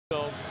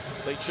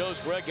They chose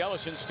Greg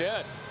Ellis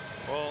instead.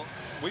 Well,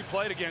 we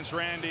played against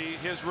Randy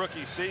his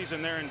rookie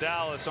season there in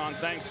Dallas on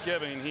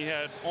Thanksgiving. He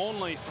had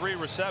only 3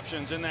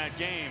 receptions in that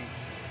game,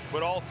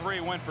 but all 3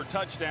 went for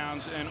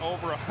touchdowns and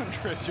over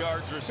 100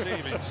 yards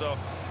receiving. So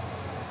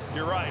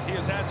you're right. He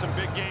has had some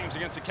big games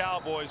against the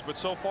Cowboys, but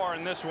so far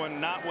in this one,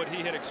 not what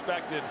he had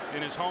expected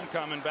in his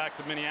homecoming back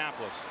to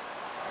Minneapolis.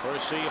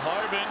 Percy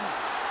Harvin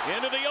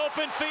into the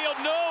open field.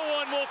 No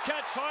one will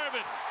catch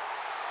Harvin.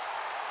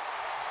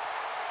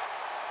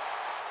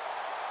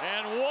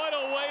 And what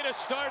a way to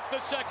start the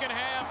second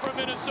half for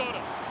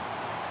Minnesota.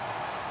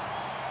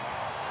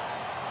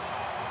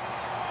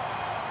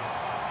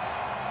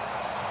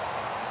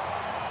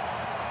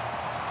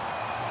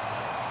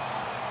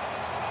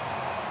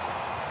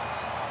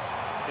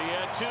 He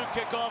had 2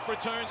 kickoff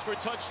returns for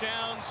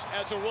touchdowns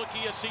as a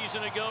rookie a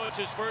season ago. It's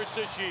his first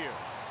this year.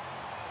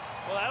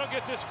 Well, that'll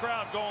get this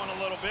crowd going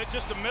a little bit.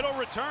 Just a middle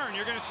return.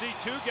 You're going to see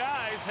 2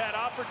 guys had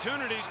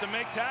opportunities to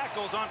make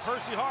tackles on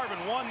Percy Harvin.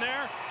 One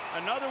there,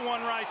 another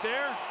one right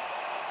there.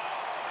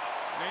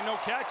 Ain't no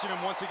catching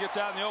him once he gets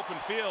out in the open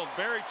field.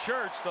 Barry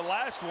Church, the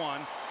last one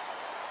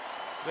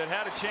that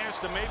had a chance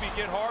to maybe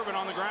get Harvin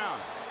on the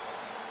ground.